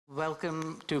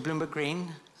Welcome to Bloomberg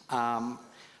Green.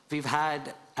 We've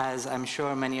had, as I'm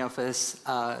sure many of us,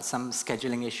 some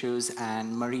scheduling issues,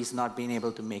 and Marie's not been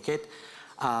able to make it.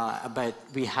 But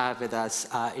we have with us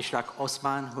Ishraq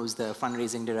Osman, who's the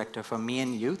fundraising director for Me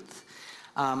and Youth.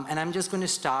 And I'm just going to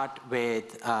start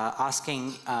with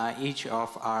asking each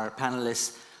of our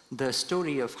panelists the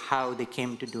story of how they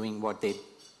came to doing what they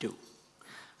do.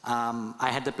 I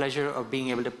had the pleasure of being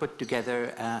able to put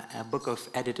together a book of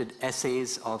edited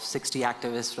essays of 60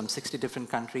 activists from 60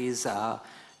 different countries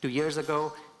 2 years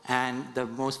ago. And the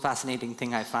most fascinating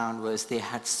thing I found was they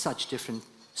had such different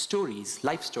stories,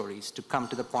 life stories, to come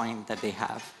to the point that they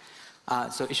have.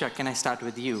 So Ishraq, can I start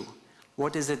with you?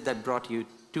 What is it that brought you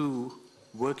to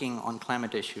working on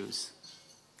climate issues?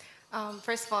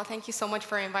 First of all, thank you so much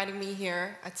for inviting me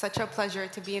here. It's such a pleasure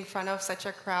to be in front of such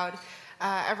a crowd.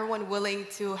 Everyone willing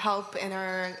to help in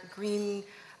our green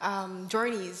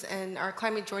journeys and our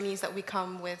climate journeys that we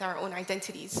come with our own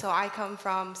identities. So I come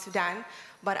from Sudan,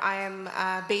 but I am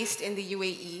based in the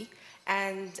UAE.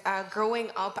 And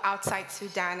growing up outside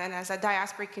Sudan and as a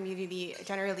diasporic community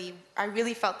generally, I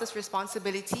really felt this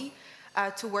responsibility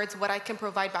towards what I can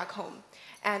provide back home.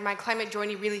 And my climate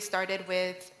journey really started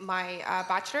with my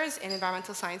bachelor's in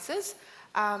environmental sciences.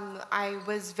 I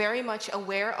was very much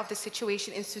aware of the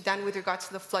situation in Sudan with regards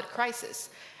to the flood crisis.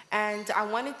 And I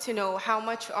wanted to know how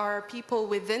much are people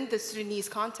within the Sudanese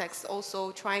context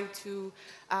also trying to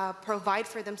provide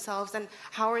for themselves, and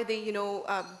how are they,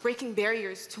 breaking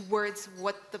barriers towards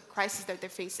what the crisis that they're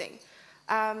facing.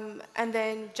 And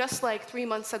then just like 3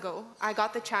 months ago, I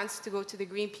got the chance to go to the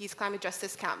Greenpeace Climate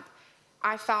Justice Camp.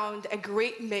 I found a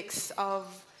great mix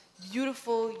of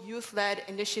beautiful youth-led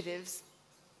initiatives,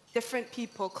 different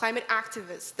people, climate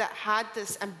activists that had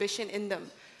this ambition in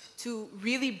them to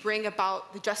really bring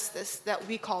about the justice that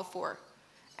we call for.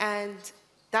 And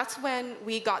that's when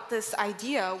we got this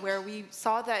idea where we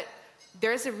saw that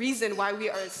there's a reason why we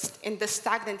are in this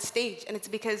stagnant stage, and it's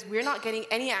because we're not getting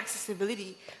any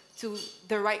accessibility to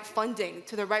the right funding,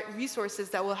 to the right resources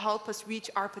that will help us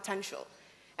reach our potential.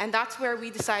 And that's where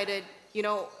we decided,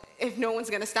 if no one's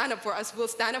going to stand up for us, we'll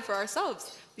stand up for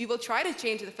ourselves. We will try to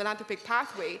change the philanthropic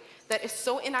pathway that is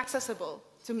so inaccessible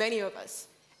to many of us,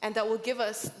 and that will give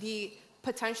us the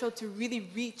potential to really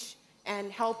reach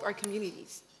and help our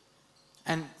communities.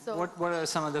 And so, what are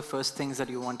some of the first things that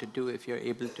you want to do if you're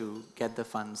able to get the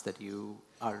funds that you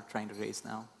are trying to raise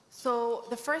now? So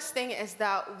the first thing is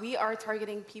that we are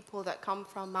targeting people that come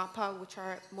from MAPA, which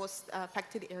are most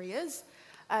affected areas.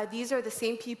 These are the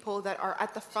same people that are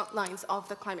at the front lines of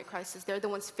the climate crisis. They're the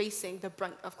ones facing the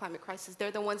brunt of climate crisis. They're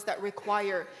the ones that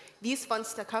require these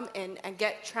funds to come in and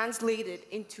get translated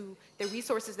into the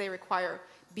resources they require,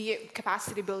 be it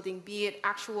capacity building, be it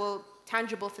actual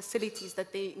tangible facilities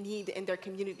that they need in their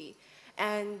community.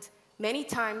 And many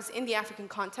times in the African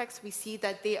context, we see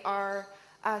that they are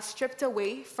stripped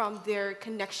away from their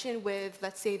connection with,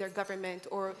 let's say, their government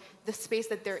or the space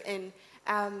that they're in.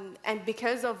 And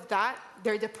because of that,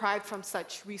 they're deprived from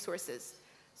such resources.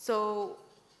 So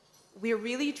we're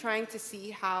really trying to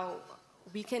see how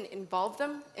we can involve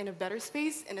them in a better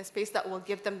space, in a space that will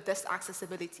give them this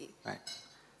accessibility. Right.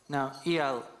 Now,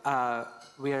 Eyal,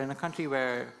 we are in a country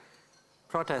where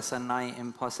protests are nigh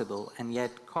impossible, and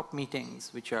yet COP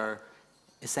meetings, which are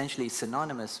essentially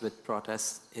synonymous with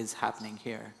protests, is happening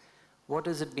here. What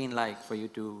has it been like for you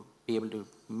to be able to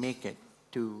make it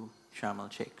to Sharm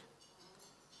el-Sheikh?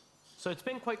 So it's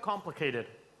been quite complicated.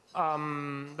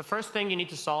 The first thing you need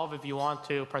to solve if you want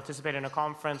to participate in a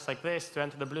conference like this, to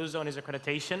enter the Blue Zone, is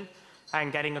accreditation.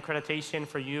 And getting accreditation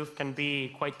for youth can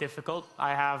be quite difficult.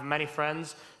 I have many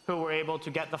friends who were able to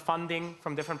get the funding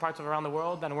from different parts of around the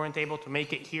world and weren't able to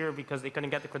make it here because they couldn't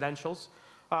get the credentials.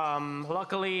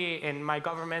 Luckily, in my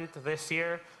government this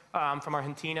year, from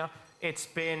Argentina, it's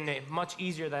been much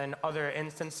easier than other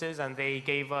instances, and they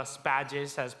gave us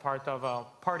badges as part of a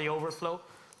party overflow.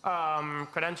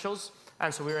 Credentials,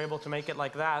 and so we were able to make it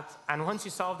like that. And once you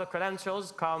solve the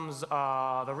credentials comes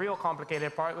the real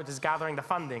complicated part, which is gathering the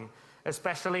funding,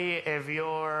 especially if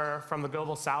you're from the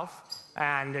global south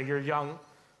and you're young.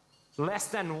 Less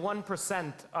than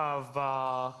 1%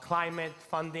 of climate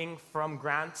funding from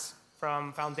grants,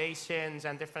 from foundations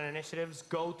and different initiatives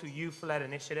go to youth-led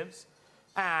initiatives,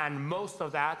 and most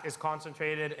of that is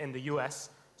concentrated in the US.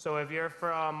 So if you're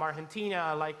from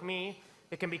Argentina like me,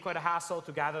 it can be quite a hassle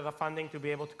to gather the funding to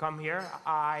be able to come here.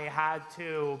 I had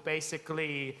to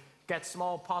basically get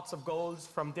small pots of gold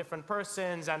from different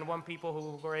persons, and one people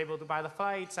who were able to buy the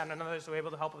flights, and others who were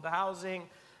able to help with the housing.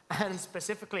 And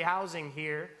specifically housing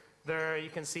here, there you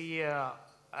can see a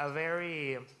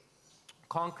very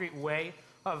concrete way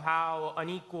of how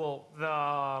unequal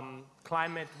the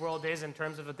climate world is in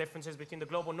terms of the differences between the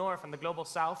global north and the global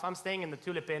south. I'm staying in the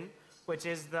Tulip Inn, which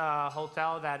is the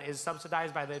hotel that is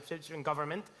subsidized by the Egyptian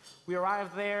government. We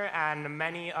arrived there and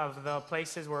many of the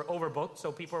places were overbooked,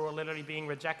 so people were literally being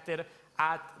rejected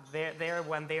there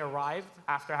when they arrived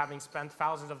after having spent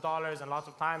thousands of dollars and lots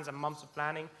of times and months of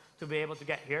planning to be able to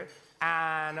get here.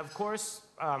 And of course,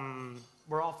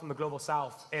 we're all from the global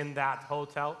south in that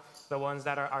hotel, the ones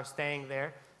that are staying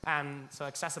there. And so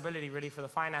accessibility really for the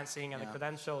financing and the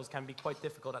credentials can be quite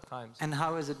difficult at times. And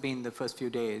how has it been the first few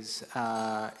days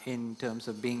in terms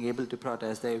of being able to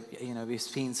protest? We've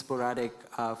seen sporadic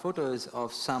photos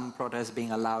of some protests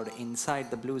being allowed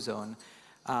inside the blue zone,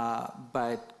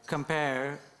 but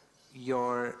compare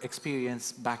your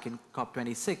experience back in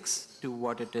COP26 to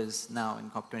what it is now in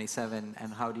COP27,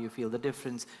 and how do you feel the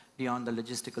difference beyond the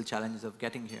logistical challenges of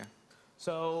getting here?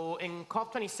 So in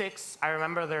COP26, I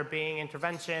remember there being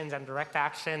interventions and direct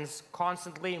actions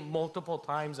constantly, multiple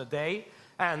times a day.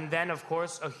 And then, of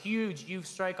course, a huge youth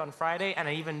strike on Friday and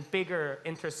an even bigger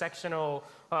intersectional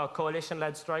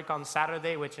coalition-led strike on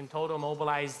Saturday, which in total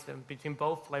mobilized between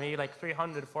both maybe like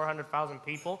 300, 400,000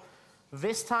 people.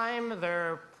 This time,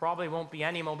 there probably won't be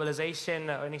any mobilization,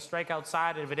 any strike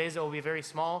outside. If it is, it will be very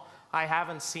small. I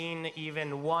haven't seen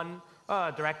even one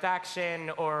direct action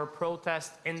or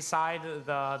protest inside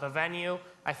the venue.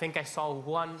 I think I saw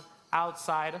one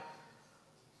outside.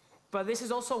 But this is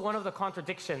also one of the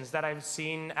contradictions that I've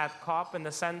seen at COP, in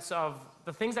the sense of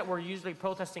the things that we're usually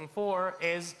protesting for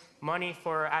is money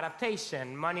for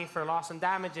adaptation, money for loss and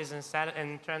damages instead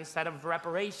of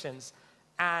reparations.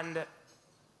 And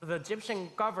the Egyptian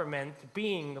government,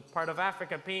 being part of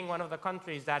Africa, being one of the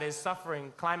countries that is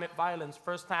suffering climate violence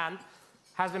firsthand,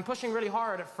 has been pushing really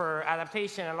hard for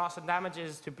adaptation and loss and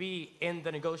damages to be in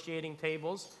the negotiating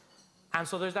tables. And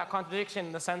so there's that contradiction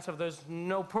in the sense of there's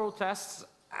no protests,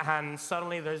 and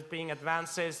suddenly there's being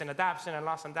advances in adaptation and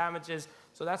loss and damages.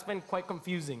 So that's been quite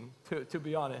confusing, to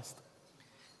be honest.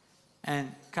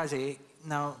 And Kaze,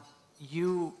 now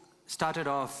you started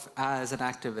off as an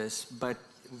activist, but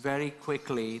very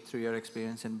quickly, through your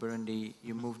experience in Burundi,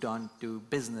 you moved on to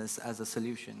business as a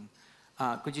solution.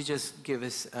 Could you just give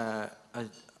us a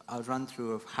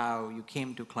run-through of how you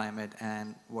came to climate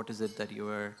and what is it that you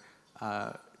are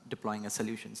deploying as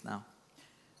solutions now?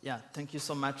 Yeah, thank you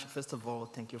so much. First of all,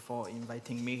 thank you for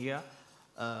inviting me here.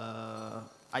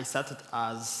 I started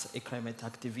as a climate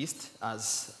activist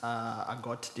as I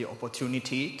got the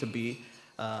opportunity to be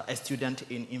a student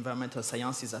in environmental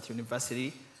sciences at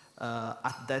university.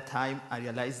 At that time, I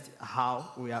realized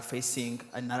how we are facing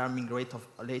an alarming rate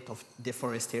of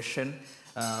deforestation,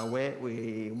 where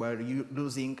we were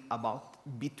losing about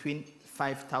between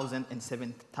 5,000 and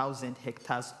 7,000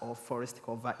 hectares of forest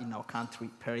cover in our country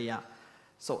per year.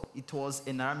 So it was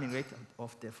an alarming rate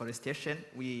of deforestation.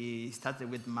 We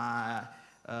started with my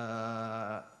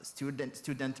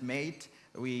student mate.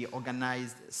 We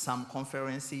organized some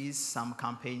conferences, some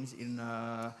campaigns in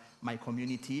my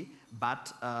community,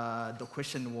 but the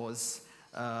question was,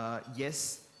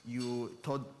 yes, you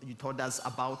told us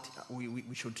about we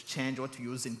should change what we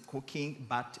use in cooking,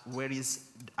 but where is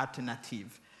the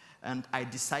alternative? And I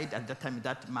decided at that time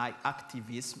that my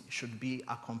activism should be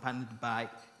accompanied by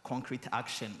concrete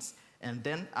actions. And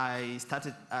then I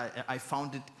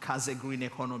founded KAZE Green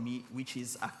Economy, which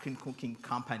is a clean cooking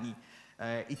company.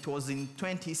 It was in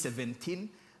 2017.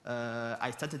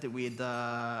 I started with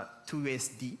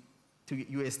 $2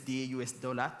 US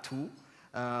dollar,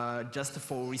 just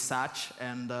for research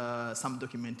and some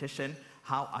documentation,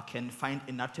 how I can find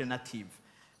an alternative.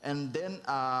 And then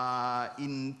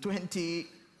in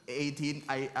 2018,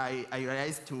 I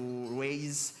realized to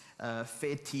raise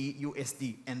 30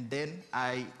 USD, and then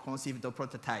I conceived the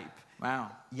prototype.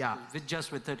 Wow. Yeah.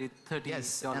 Just with $30.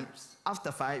 Yes. And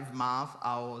after 5 months,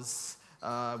 I was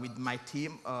with my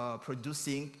team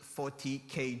producing 40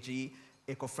 kg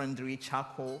eco-friendly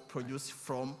charcoal produced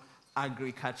from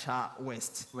agriculture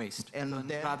waste. And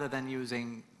then, rather than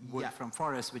using wood from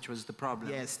forests, which was the problem.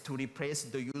 Yes, to replace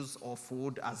the use of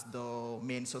wood as the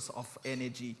main source of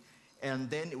energy. And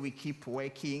then we keep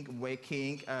working,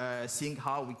 seeing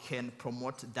how we can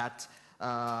promote that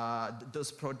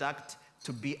those products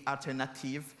to be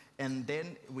alternative. And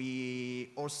then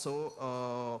we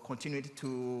also continued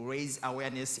to raise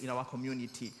awareness in our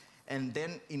community. And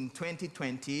then in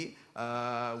 2020,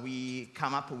 we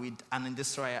come up with an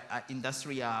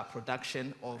industrial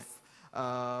production of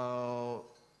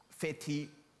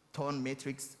 30-ton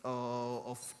metrics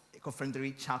of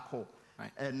eco-friendly charcoal.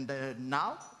 Right. And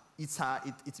now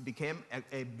it became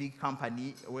a big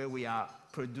company where we are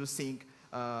producing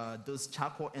those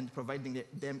charcoal and providing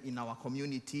them in our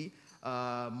community.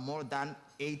 More than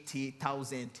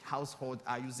 80,000 households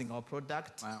are using our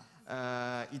product. Wow.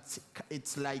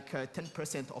 It's like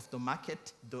 10% of the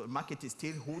market. The market is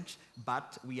still huge,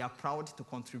 but we are proud to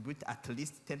contribute at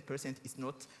least 10%. It's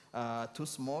not too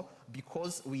small,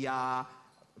 because we are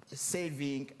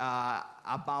saving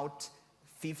about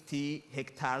 50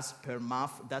 hectares per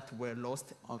month that were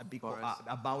lost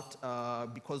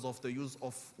because of the use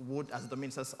of wood as the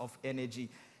main source of energy.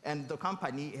 And the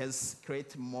company has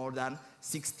created more than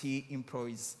 60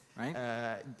 employees. Right.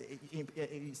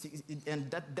 And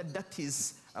that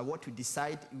is what we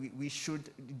decide. We should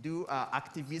do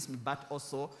activism, but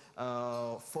also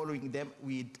following them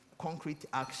with concrete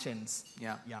actions.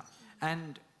 Yeah. Yeah.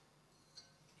 And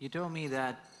you told me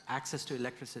that access to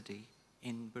electricity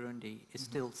in Burundi is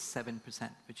still 7%,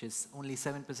 which is only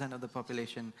 7% of the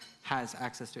population has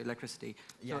access to electricity.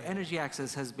 Yeah, so energy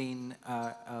access has been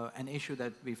an issue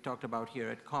that we've talked about here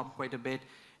at COP quite a bit.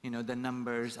 You know, the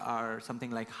numbers are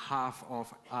something like half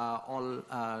of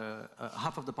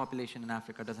half of the population in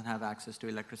Africa doesn't have access to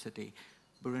electricity.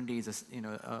 Burundi is,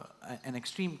 an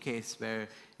extreme case where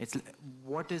it's.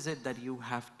 What is it that you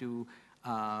have to,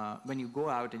 when you go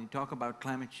out and you talk about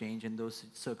climate change in those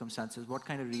circumstances? What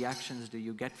kind of reactions do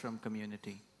you get from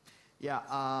community?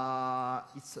 Yeah,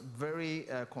 it's very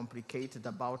complicated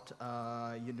about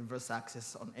universal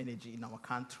access on energy in our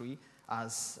country.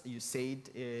 As you said,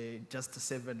 just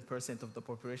 7% of the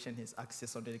population has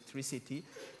access on electricity,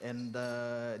 and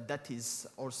that is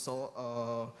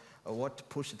also what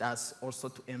pushed us also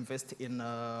to invest in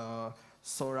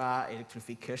solar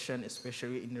electrification,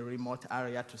 especially in a remote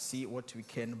area, to see what we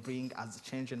can bring as a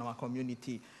change in our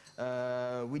community.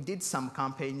 We did some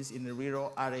campaigns in the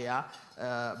rural area,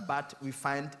 but we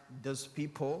find those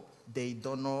people, they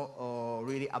don't know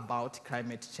really about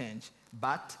climate change.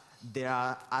 But there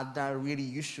are other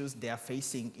really issues they are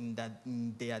facing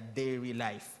in their daily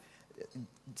life.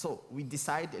 So we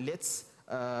decided, let's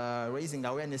raising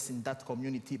awareness in that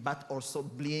community, but also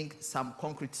bring some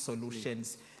concrete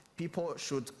solutions. People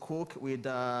should cook with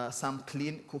some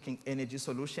clean cooking energy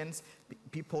solutions.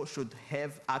 People should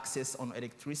have access on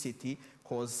electricity,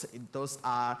 because those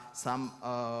are some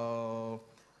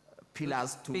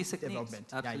pillars to basic development.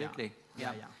 Needs. Absolutely.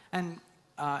 Yeah. And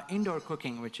indoor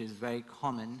cooking, which is very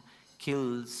common,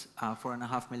 kills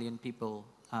 4.5 million people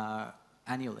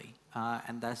annually.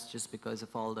 And that's just because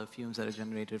of all the fumes that are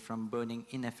generated from burning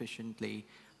inefficiently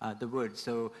the wood.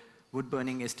 So wood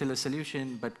burning is still a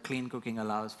solution, but clean cooking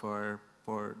allows for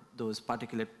those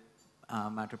particulate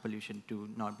matter pollution to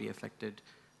not be affected,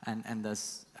 and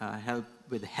thus help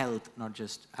with health, not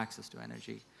just access to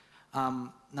energy.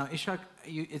 Now, Ishak,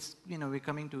 we're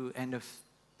coming to end of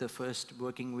the first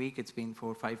working week. It's been 4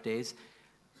 or 5 days.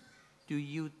 Do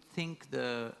you think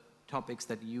the topics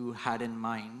that you had in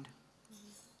mind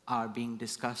are being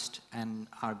discussed and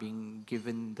are being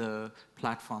given the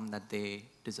platform that they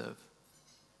deserve?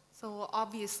 So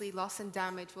obviously, loss and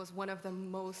damage was one of the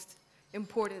most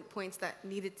important points that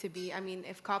needed to be. I mean,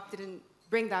 if COP didn't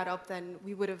bring that up, then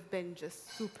we would have been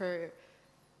just super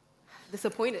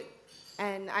disappointed.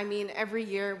 And I mean, every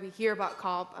year we hear about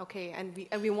COP, okay,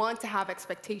 and we want to have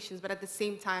expectations, but at the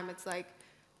same time, it's like,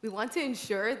 we want to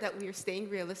ensure that we are staying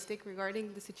realistic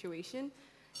regarding the situation,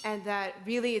 and that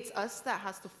really it's us that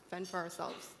has to fend for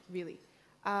ourselves, really.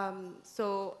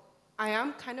 So I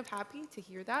am kind of happy to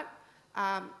hear that.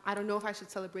 I don't know if I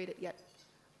should celebrate it yet.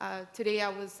 Today I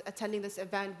was attending this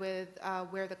event with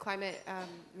where the Climate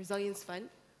Resilience Fund,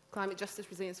 Climate Justice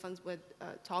Resilience Funds were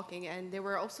talking, and they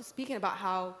were also speaking about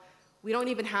how we don't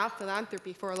even have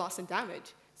philanthropy for loss and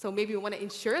damage. So maybe we want to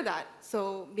ensure that.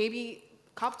 So maybe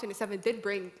COP27 did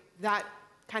bring that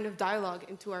kind of dialogue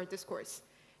into our discourse.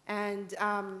 And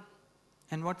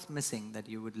what's missing that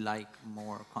you would like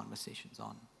more conversations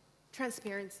on?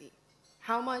 Transparency.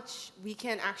 How much we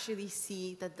can actually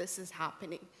see that this is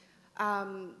happening.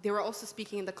 They were also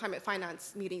speaking in the climate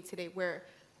finance meeting today, where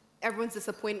everyone's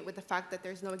disappointed with the fact that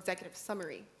there's no executive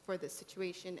summary for this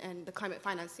situation and the climate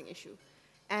financing issue.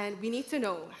 And we need to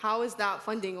know, how is that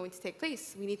funding going to take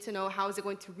place? We need to know, how is it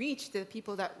going to reach the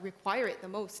people that require it the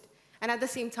most? And at the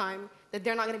same time, that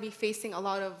they're not going to be facing a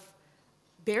lot of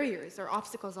barriers or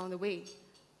obstacles on the way.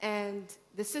 And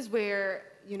this is where,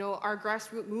 our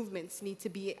grassroots movements need to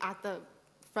be at the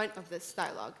front of this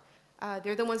dialogue.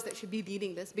 They're the ones that should be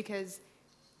leading this, because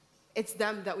it's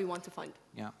them that we want to fund,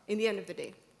 in the end of the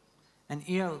day. And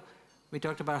Eyal, we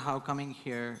talked about how coming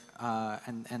here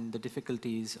and the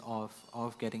difficulties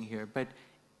of getting here, but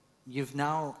you've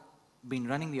now been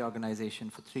running the organization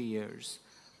for 3 years.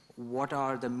 What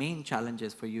are the main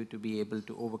challenges for you to be able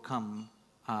to overcome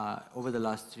over the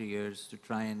last 3 years to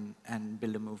try and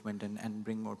build a movement and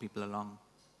bring more people along?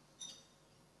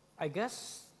 I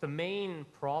guess the main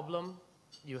problem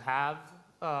you have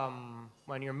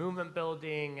when you're movement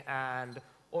building and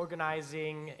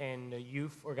organizing in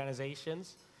youth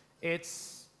organizations,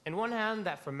 it's, in one hand,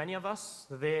 that for many of us,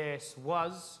 this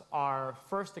was our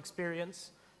first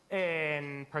experience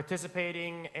in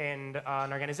participating in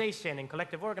an organization, in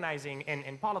collective organizing,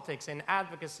 in politics, in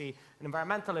advocacy, in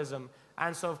environmentalism.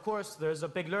 And so, of course, there's a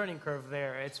big learning curve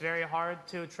there. It's very hard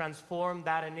to transform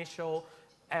that initial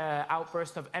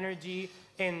outburst of energy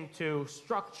into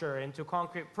structure, into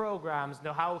concrete programs.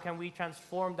 Now, how can we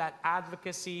transform that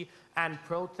advocacy and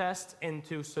protest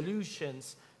into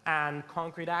solutions and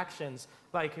concrete actions,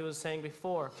 like he was saying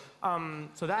before?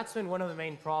 So that's been one of the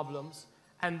main problems.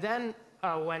 And then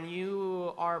when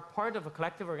you are part of a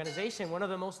collective organization, one of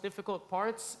the most difficult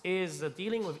parts is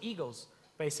dealing with egos,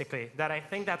 basically. That I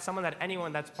think that's someone that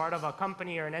anyone that's part of a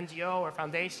company or an NGO or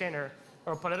foundation or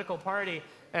a political party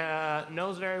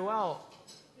knows very well.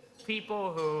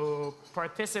 People who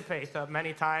participate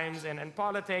many times in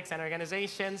politics and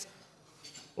organizations,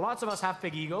 lots of us have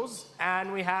big egos,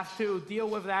 and we have to deal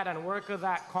with that and work with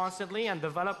that constantly and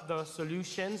develop the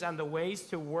solutions and the ways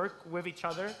to work with each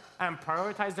other and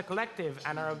prioritize the collective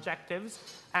and our objectives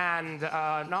and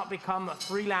not become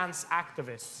freelance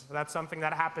activists. That's something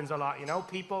that happens a lot, you know,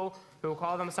 people who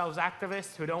call themselves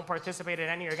activists who don't participate in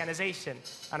any organization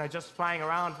and are just flying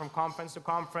around from conference to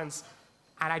conference.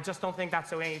 And I just don't think that's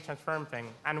the way you transform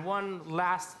things. And one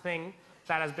last thing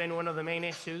that has been one of the main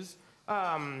issues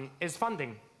is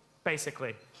funding,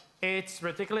 basically. It's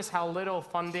ridiculous how little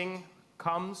funding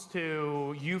comes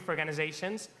to youth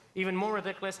organizations. Even more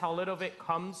ridiculous how little of it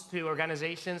comes to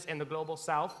organizations in the global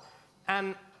south.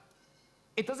 And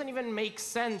it doesn't even make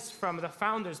sense from the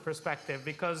founders' perspective,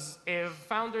 because if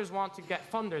founders want to get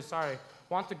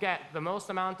want to get the most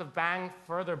amount of bang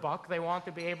for their buck, they want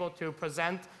to be able to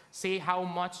present, see how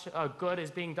much good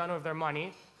is being done with their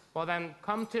money, well then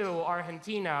come to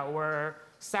Argentina, where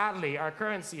sadly our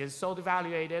currency is so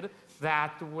devaluated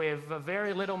that with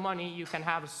very little money you can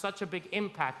have such a big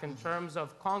impact in terms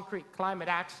of concrete climate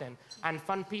action and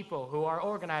fund people who are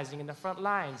organizing in the front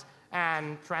lines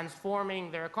and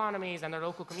transforming their economies and their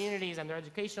local communities and their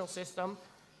educational system.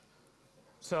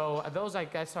 So those, I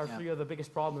guess, are three of the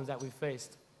biggest problems that we've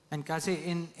faced. And Kaze,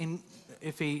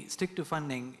 if we stick to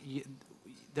funding,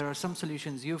 there are some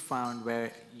solutions you found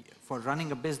where for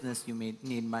running a business you may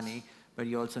need money, but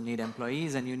you also need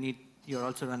employees, and you're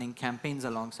also running campaigns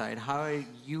alongside. How are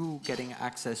you getting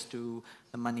access to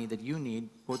the money that you need,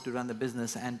 both to run the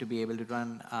business and to be able to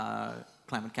run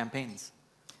climate campaigns?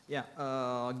 Yeah,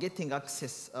 getting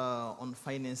access on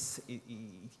finance,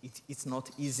 it's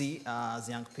not easy as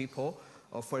young people.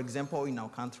 For example, in our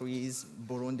countries,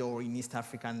 Burundi or in East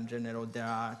Africa in general, there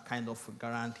are kind of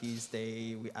guarantees.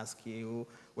 We ask you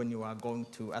when you are going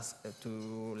to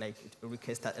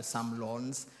request some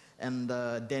loans, and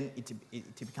then it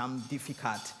becomes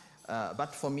difficult.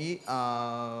 But for me,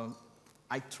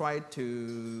 I try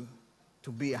to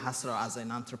be a hustler as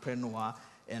an entrepreneur,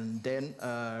 and then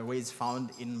raise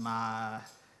funds in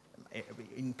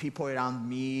people around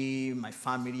me, my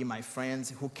family, my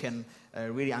friends, who can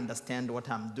really understand what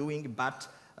I'm doing. But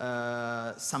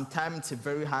sometimes it's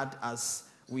very hard, as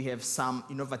we have some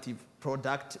innovative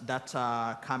product that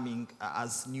are coming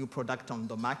as new product on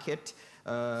the market.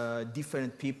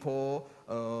 Different people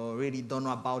really don't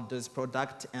know about this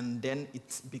product, and then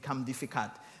it's become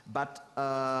difficult. But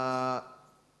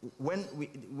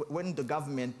when the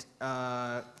government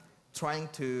trying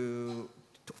to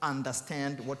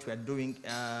understand what we are doing,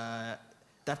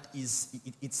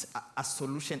 it's a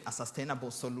solution, a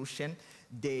sustainable solution.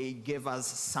 They gave us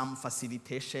some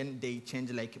facilitation. They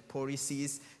changed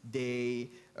policies. They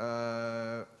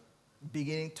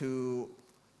beginning to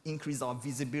increase our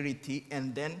visibility,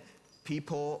 and then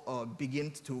people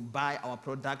begin to buy our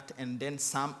product, and then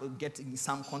getting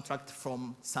some contract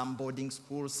from some boarding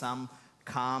schools, some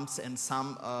camps, and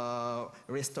some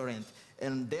restaurants.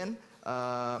 And then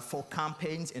for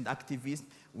campaigns and activists,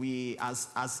 we as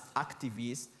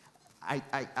activists,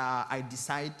 I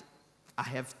decide I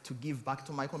have to give back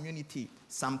to my community.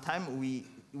 Sometimes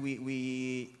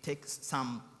we take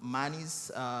some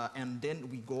monies and then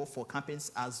we go for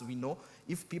campaigns, as we know.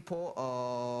 If people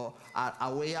are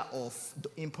aware of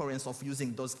the importance of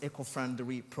using those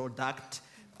eco-friendly products,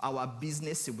 our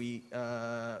business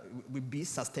will be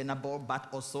sustainable, but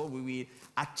also we will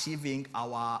achieving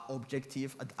our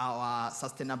objective, our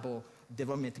sustainable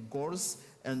development goals.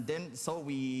 And then so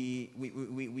we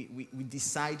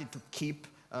decided to keep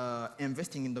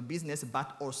investing in the business,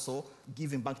 but also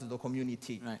giving back to the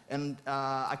community. Right. And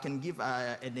I can give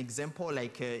an example,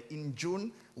 like in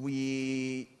June,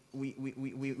 we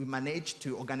managed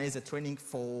to organize a training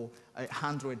for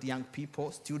 100 young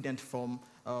people, students from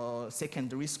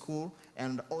secondary school,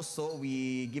 and also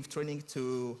we give training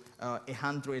to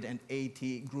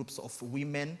 180 groups of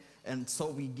women, and so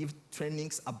we give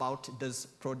trainings about this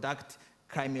product,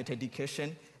 climate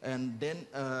education, and then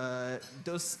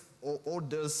all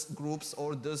those groups,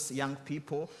 all those young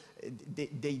people,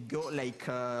 they go like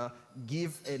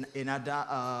give another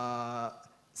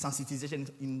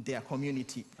sensitization in their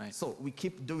community. Right. So we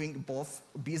keep doing both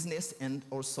business and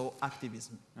also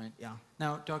activism. Right. Yeah.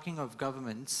 Now, talking of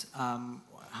governments,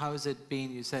 how has it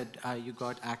been? You said you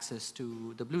got access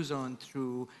to the Blue Zone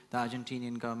through the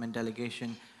Argentinian government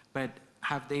delegation, but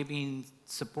have they been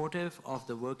supportive of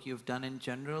the work you've done in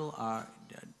general?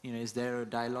 Is there a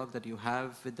dialogue that you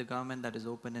have with the government that is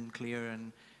open and clear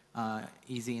and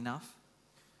easy enough?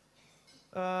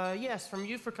 Yes, from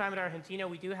Youth for Climate Argentina,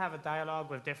 we do have a dialogue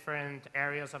with different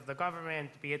areas of the government,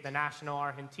 be it the national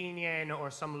Argentinian or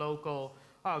some local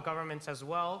governments as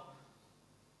well.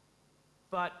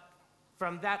 But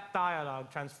from that dialogue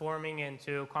transforming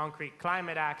into concrete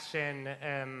climate action,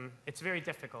 it's very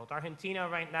difficult. Argentina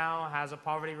right now has a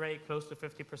poverty rate close to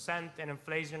 50%, an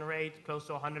inflation rate close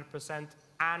to 100%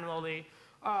 annually.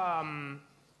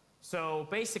 So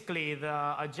basically,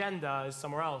 the agenda is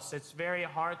somewhere else. It's very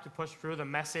hard to push through the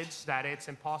message that it's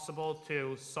impossible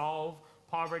to solve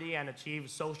poverty and achieve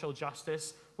social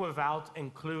justice without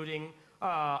including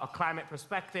a climate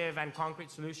perspective and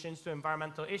concrete solutions to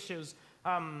environmental issues.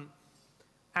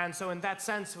 And so in that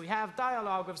sense, we have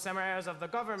dialogue with some areas of the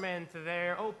government.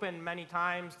 They're open many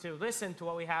times to listen to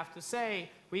what we have to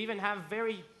say. We even have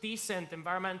very decent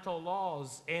environmental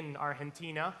laws in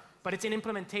Argentina, but it's in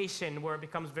implementation where it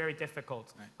becomes very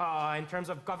difficult. Right. In terms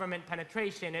of government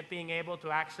penetration, it being able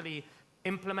to actually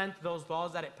implement those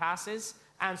laws that it passes.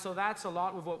 And so that's a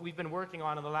lot of what we've been working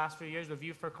on in the last few years with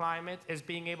Youth for Climate, is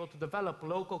being able to develop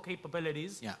local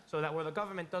capabilities so that where the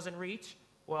government doesn't reach,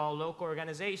 well, local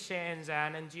organizations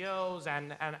and NGOs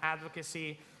and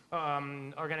advocacy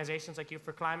organizations like Youth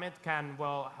for Climate can,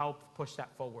 well, help push that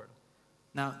forward.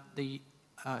 Now, the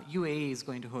UAE is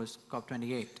going to host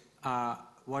COP28.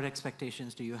 What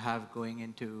expectations do you have going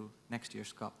into next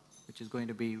year's COP, which is going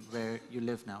to be where you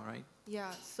live now, right?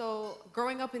 Yeah, so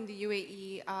growing up in the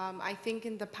UAE, I think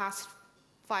in the past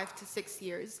 5 to 6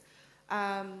 years,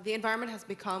 the environment has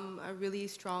become a really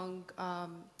strong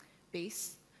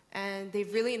base, and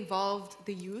they've really involved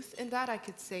the youth in that, I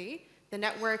could say. The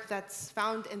network that's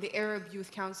found in the Arab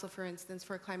Youth Council, for instance,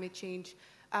 for climate change,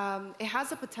 it has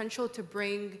the potential to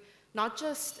bring not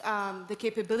just the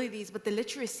capabilities, but the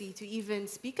literacy to even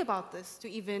speak about this, to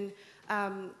even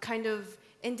kind of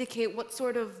indicate what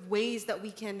sort of ways that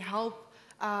we can help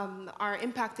our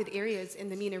impacted areas in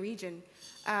the MENA region.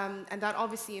 And that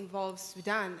obviously involves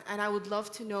Sudan. And I would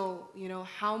love to know,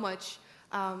 how much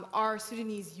our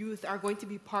Sudanese youth are going to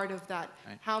be part of that,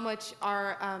 right. How much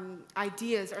our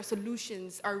ideas, our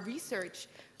solutions, our research,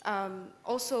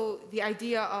 also the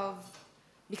idea of,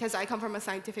 because I come from a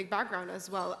scientific background as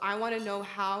well, I want to know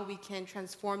how we can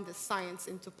transform the science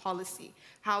into policy,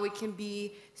 how it can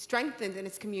be strengthened in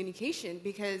its communication,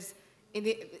 because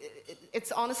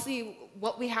it's honestly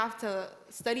what we have to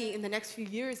study in the next few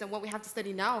years and what we have to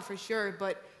study now for sure,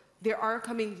 but there are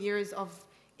coming years of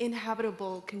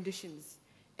inhabitable conditions,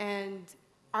 and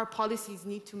our policies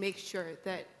need to make sure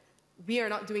that we are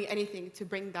not doing anything to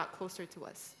bring that closer to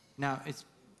us. Now,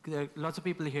 there are lots of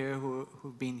people here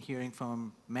who've been hearing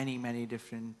from many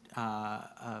different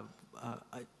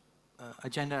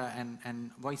agenda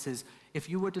and voices. If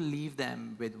you were to leave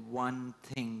them with one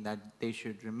thing that they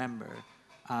should remember,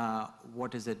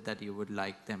 what is it that you would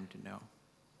like them to know?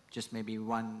 Just maybe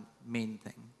one main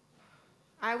thing.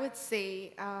 I would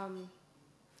say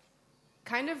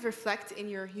kind of reflect in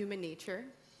your human nature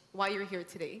why you're here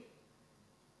today,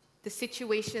 the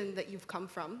situation that you've come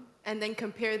from, and then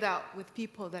compare that with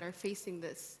people that are facing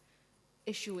this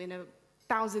issue in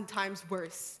 1,000 times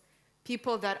worse.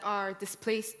 People that are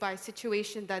displaced by a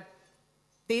situation that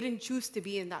they didn't choose to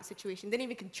be in that situation. They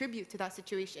didn't even contribute to that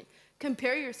situation.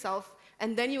 Compare yourself,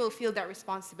 and then you will feel that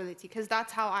responsibility, because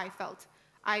that's how I felt.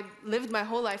 I lived my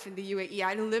whole life in the UAE.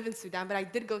 I didn't live in Sudan, but I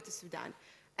did go to Sudan.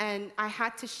 And I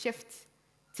had to shift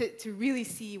to really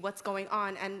see what's going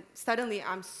on. And suddenly,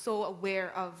 I'm so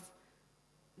aware of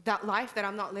that life that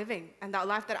I'm not living, and that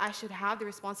life that I should have the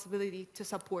responsibility to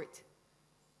support.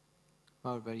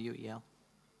 What about you, Eyal?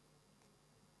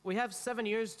 We have 7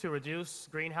 years to reduce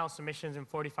greenhouse emissions in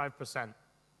 45%.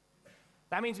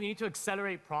 That means we need to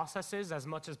accelerate processes as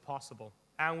much as possible.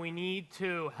 And we need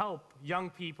to help young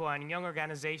people and young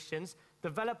organizations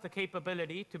develop the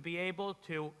capability to be able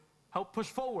to help push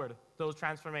forward those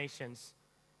transformations.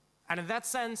 And in that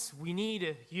sense, we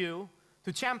need you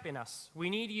to champion us. We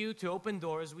need you to open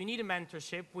doors. We need a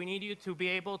mentorship. We need you to be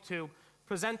able to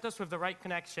present us with the right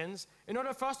connections in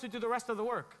order for us to do the rest of the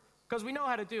work, because we know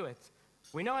how to do it.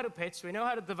 We know how to pitch. We know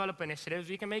how to develop initiatives.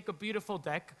 We can make a beautiful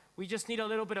deck. We just need a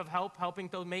little bit of help helping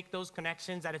to make those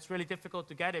connections that it's really difficult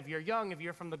to get if you're young, if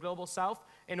you're from the global south,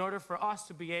 in order for us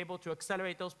to be able to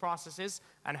accelerate those processes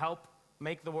and help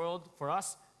make the world for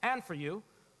us and for you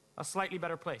a slightly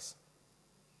better place.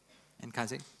 And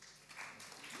Kaze?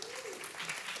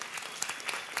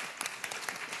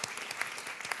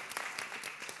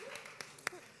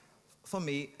 For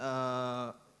me,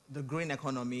 the green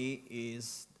economy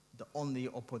is the only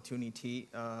opportunity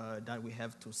that we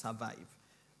have to survive.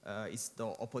 It's the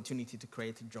opportunity to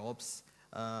create jobs.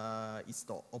 It's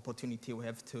the opportunity we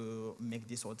have to make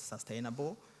this world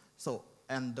sustainable. So,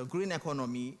 and the green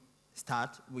economy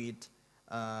starts with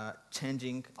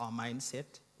changing our mindset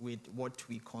with what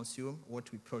we consume,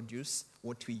 what we produce,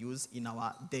 what we use in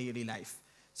our daily life.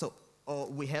 So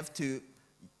we have to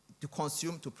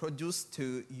consume, to produce,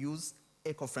 to use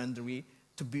eco-friendly,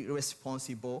 to be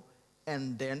responsible,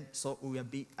 and then so we will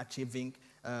be achieving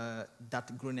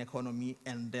that green economy,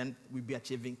 and then we'll be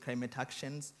achieving climate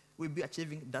actions. We'll be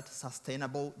achieving that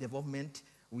sustainable development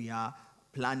we are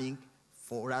planning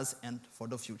for us and for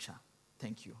the future.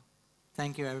 Thank you.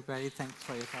 Thank you, everybody. Thanks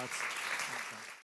for your thoughts.